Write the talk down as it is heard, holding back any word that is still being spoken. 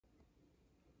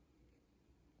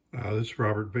This is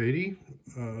Robert Beatty,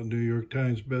 New York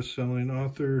Times best-selling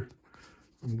author.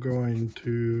 I'm going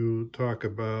to talk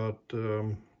about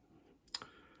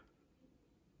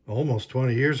almost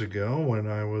 20 years ago when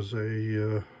I was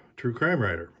a true crime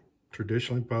writer,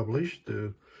 traditionally published.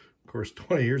 Of course,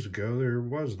 20 years ago, there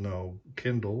was no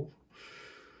Kindle,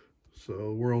 so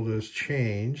the world has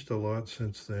changed a lot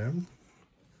since then.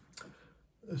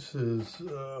 This is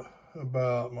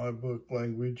about my book,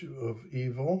 Language of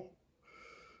Evil.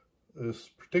 This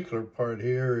particular part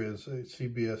here is a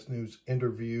CBS News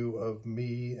interview of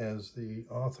me as the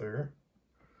author.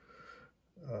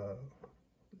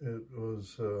 It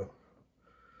was,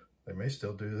 they may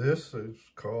still do this, it's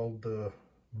called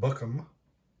Book 'em.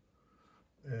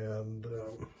 And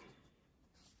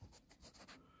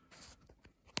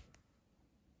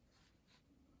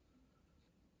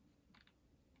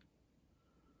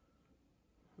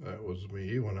that was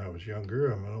me when I was younger.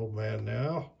 I'm an old man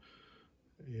now.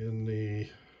 In the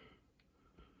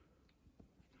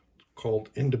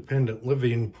called independent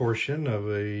living portion of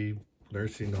a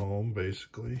nursing home,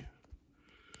 basically.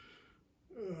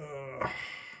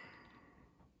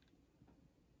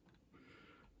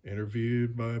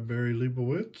 Interviewed by Barry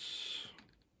Leibowitz.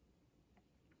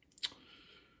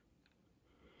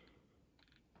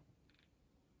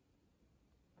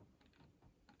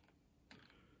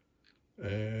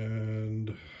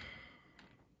 And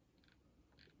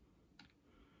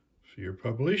if you're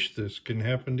published, this can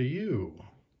happen to you.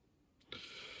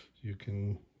 You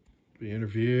can be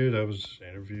interviewed. I was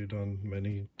interviewed on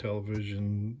many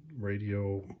television,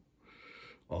 radio,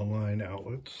 online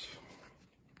outlets.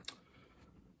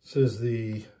 This is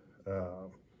the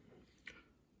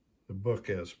book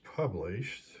as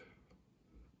published,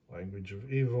 Language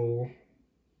of Evil.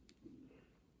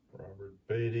 Robert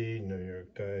Beatty, New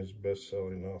York Times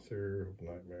best-selling author of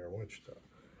Nightmare in Wichita.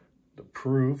 The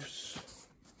proofs.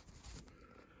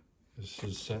 This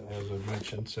is sent, as I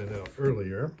mentioned, sent out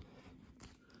earlier.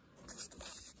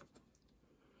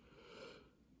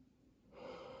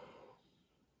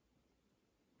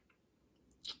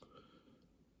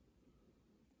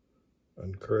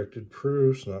 Uncorrected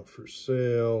proofs, not for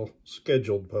sale.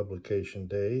 Scheduled publication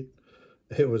date.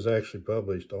 It was actually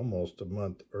published almost a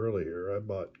month earlier. I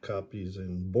bought copies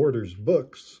in Borders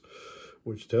Books,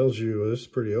 which tells you this is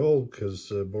pretty old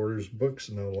because Borders Books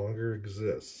no longer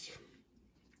exists.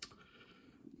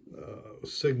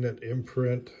 Signet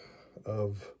imprint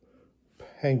of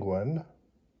Penguin.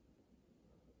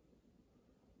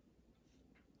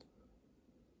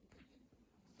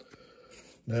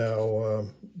 Now,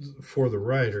 for the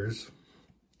writers,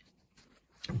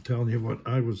 I'm telling you what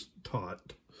I was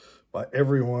taught by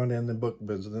everyone in the book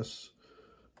business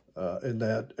in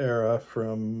that era,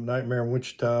 from Nightmare in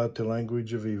Wichita to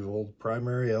Language of Evil,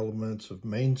 primary elements of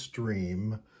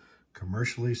mainstream,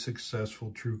 commercially successful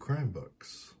true crime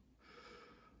books.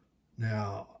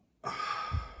 Now,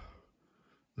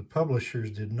 the publishers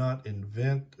did not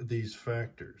invent these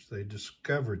factors. They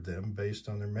discovered them based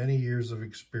on their many years of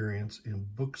experience in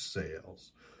book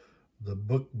sales. The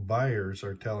book buyers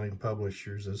are telling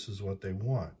publishers this is what they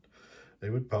want. They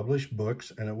would publish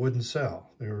books and it wouldn't sell.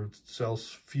 They would sell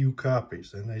few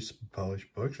copies. Then they publish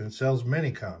books and it sells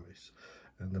many copies.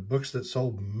 And the books that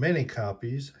sold many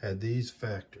copies had these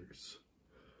factors.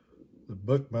 The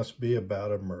book must be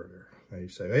about a murder. Now you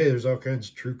say, hey, there's all kinds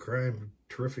of true crime,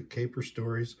 terrific caper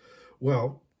stories.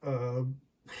 Well,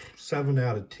 7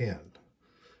 out of 10.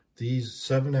 These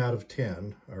 7 out of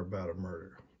 10 are about a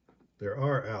murder. There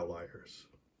are outliers.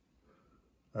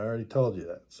 I already told you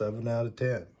that. 7 out of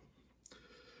 10.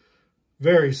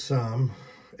 Vary some,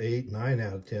 8, 9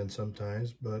 out of 10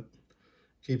 sometimes, but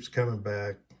keeps coming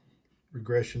back.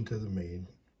 Regression to the mean.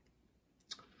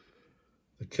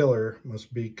 The killer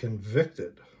must be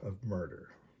convicted of murder.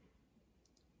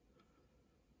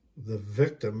 The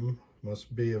victim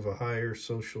must be of a higher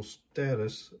social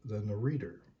status than the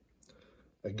reader.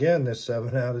 Again, this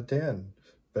 7 out of 10.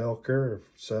 Bell curve,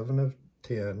 7 of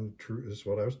 10, true is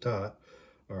what I was taught,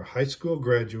 are high school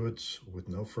graduates with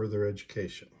no further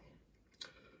education.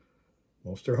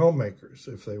 Most are homemakers.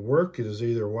 If they work, it is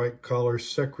either white-collar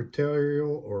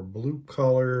secretarial or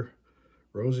blue-collar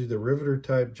Rosie the Riveter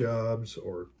type jobs,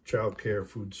 or childcare,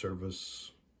 food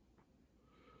service,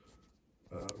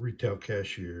 retail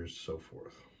cashiers, so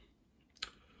forth.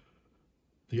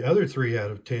 The other 3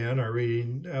 out of 10 are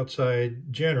reading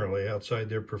generally outside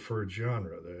their preferred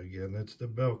genre. Again, that's the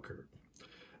bell curve.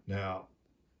 Now,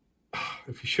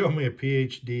 if you show me a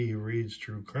PhD who reads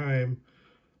true crime,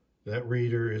 that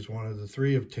reader is one of the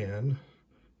 3 of 10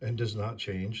 and does not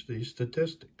change these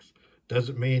statistics.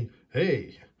 Doesn't mean,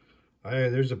 hey,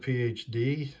 there's a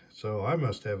PhD, so I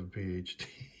must have a PhD.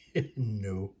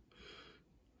 No.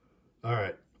 All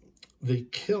right. The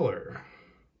killer.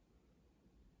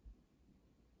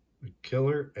 The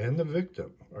killer and the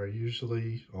victim are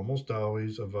usually, almost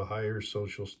always, of a higher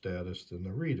social status than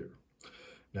the reader.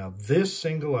 Now, this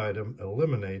single item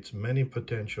eliminates many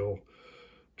potential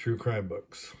true crime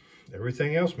books.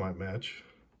 Everything else might match,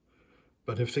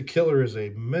 but if the killer is a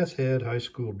meth head high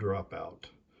school dropout,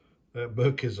 that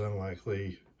book is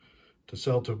unlikely to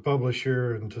sell to a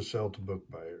publisher and to sell to book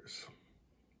buyers.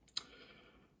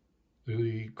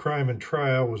 The crime and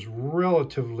trial was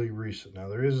relatively recent. Now,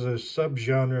 there is a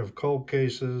subgenre of cold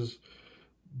cases.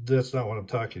 That's not what I'm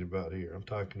talking about here. I'm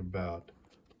talking about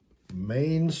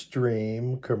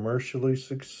mainstream, commercially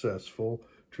successful,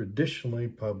 traditionally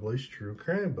published true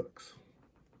crime books.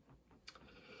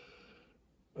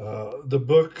 The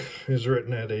book is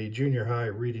written at a junior high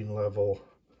reading level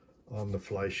on the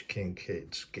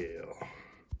Fleisch-Kincaid scale.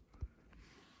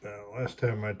 Now, last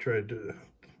time I tried to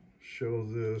show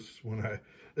this,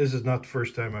 this is not the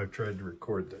first time I've tried to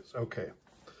record this. Okay.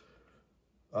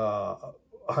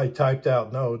 I typed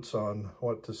out notes on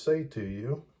what to say to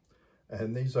you,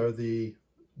 and these are the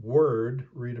word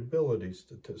readability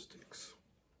statistics.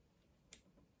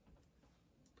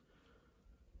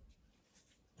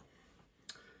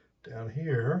 Down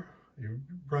here, you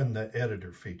run the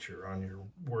editor feature on your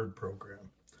Word program.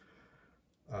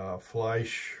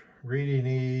 Fleisch reading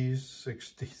ease,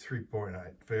 63.9.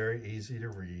 Very easy to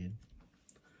read.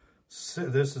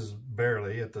 This is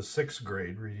barely at the 6th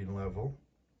grade reading level.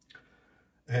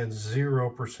 And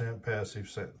 0% passive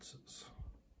sentences.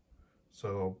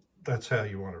 So that's how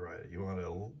you want to write it. You want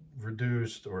to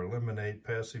reduce or eliminate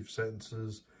passive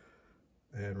sentences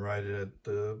and write it at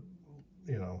the,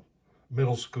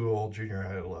 middle school, junior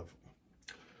high level.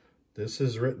 This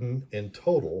is written in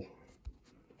total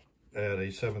at a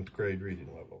 7th grade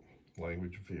reading level,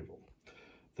 language of evil.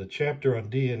 The chapter on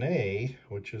DNA,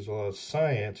 which is a lot of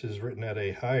science, is written at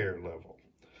a higher level.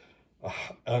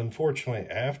 Unfortunately,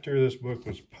 after this book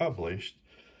was published,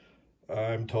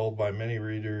 I'm told by many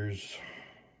readers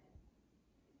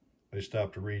they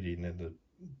stopped reading in the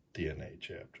DNA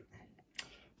chapter.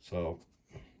 So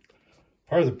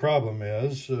part of the problem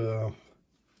is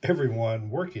everyone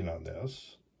working on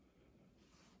this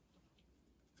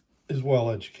is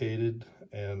well educated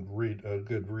and a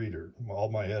good reader. All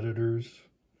my editors,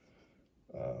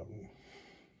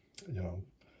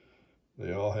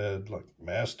 they all had like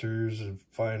masters of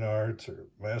fine arts or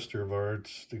master of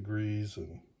arts degrees,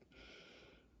 and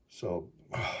so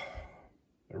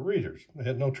they're readers. They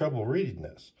had no trouble reading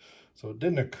this. So it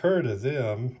didn't occur to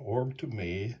them or to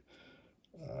me.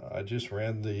 I just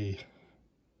ran the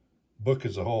book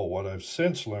as a whole. What I've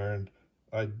since learned,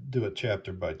 I do it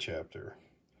chapter by chapter,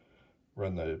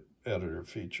 run the editor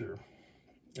feature,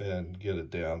 and get it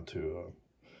down to a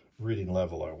reading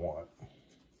level I want.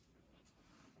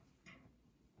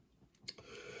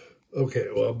 Okay,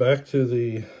 well, back to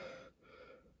the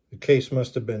case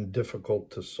must have been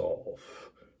difficult to solve.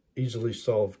 Easily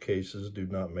solved cases do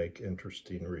not make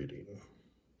interesting reading.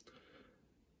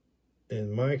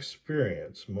 In my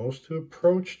experience, most who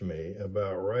approached me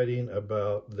about writing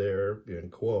about their, in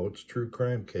quotes, true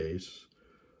crime case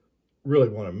really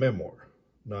want a memoir,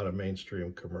 not a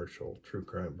mainstream commercial true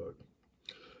crime book.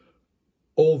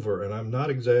 And I'm not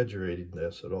exaggerating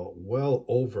this at all, well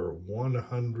over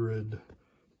 100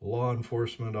 law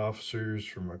enforcement officers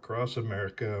from across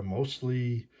America,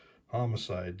 mostly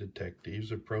homicide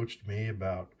detectives, approached me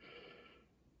about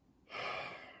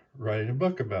writing a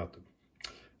book about them.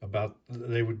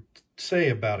 They would say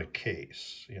about a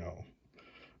case,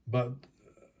 but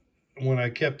when I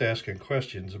kept asking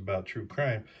questions about true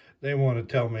crime, they want to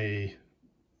tell me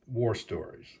war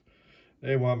stories.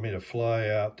 They want me to fly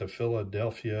out to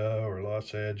Philadelphia or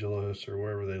Los Angeles or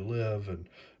wherever they live and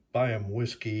buy them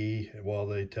whiskey while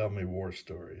they tell me war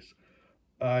stories.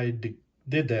 I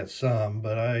did that some,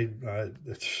 but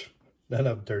none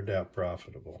of them turned out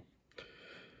profitable.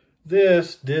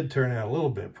 This did turn out a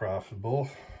little bit profitable.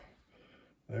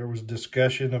 There was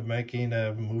discussion of making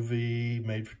a movie,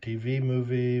 made-for-TV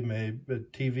movie, made a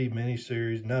TV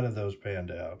miniseries. None of those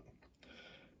panned out.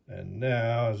 And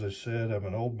now, as I said, I'm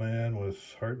an old man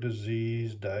with heart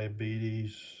disease,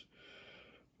 diabetes,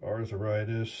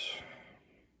 arthritis,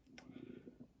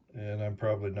 and I'm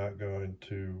probably not going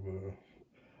to...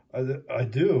 I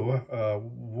do,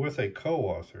 with a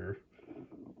co-author,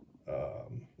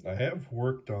 I have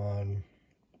worked on,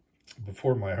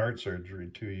 before my heart surgery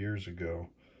 2 years ago,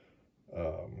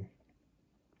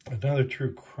 another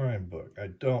true crime book. I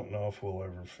don't know if we'll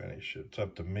ever finish it. It's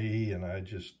up to me, and I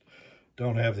just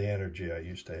don't have the energy I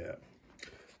used to have.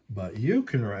 But you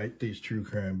can write these true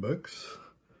crime books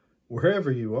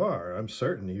wherever you are, I'm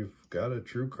certain you've got a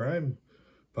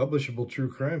publishable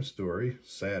true crime story,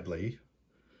 sadly.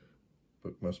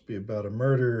 Book must be about a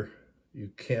murder.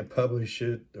 You can't publish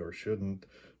it, or shouldn't,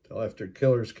 till after the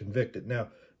killer's convicted. Now,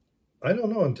 I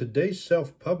don't know, in today's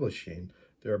self-publishing,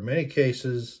 there are many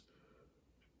cases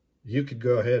you could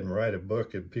go ahead and write a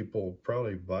book and people will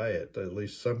probably buy it, at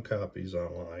least some copies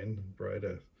online. Write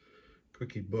a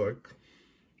quickie book.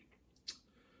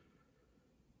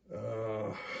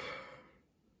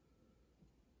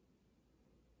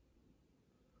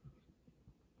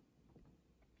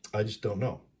 I just don't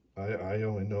know. I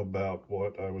only know about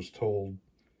what I was told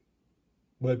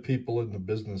by people in the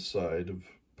business side of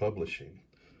publishing.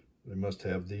 They must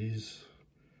have these,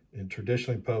 and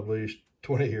traditionally published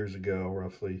 20 years ago,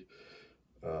 roughly.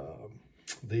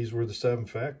 These were the 7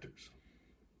 factors.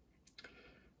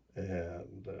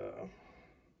 And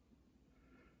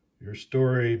your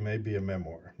story may be a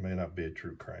memoir, may not be a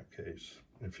true crime case.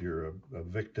 If you're a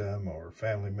victim or a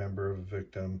family member of a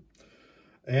victim,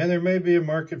 and there may be a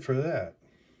market for that.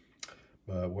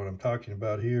 But what I'm talking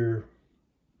about here,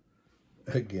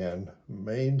 again,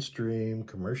 mainstream,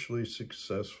 commercially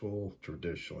successful,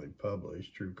 traditionally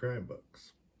published true crime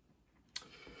books.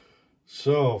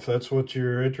 So if that's what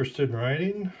you're interested in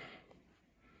writing,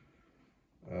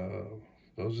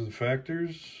 those are the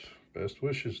factors. Best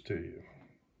wishes to you.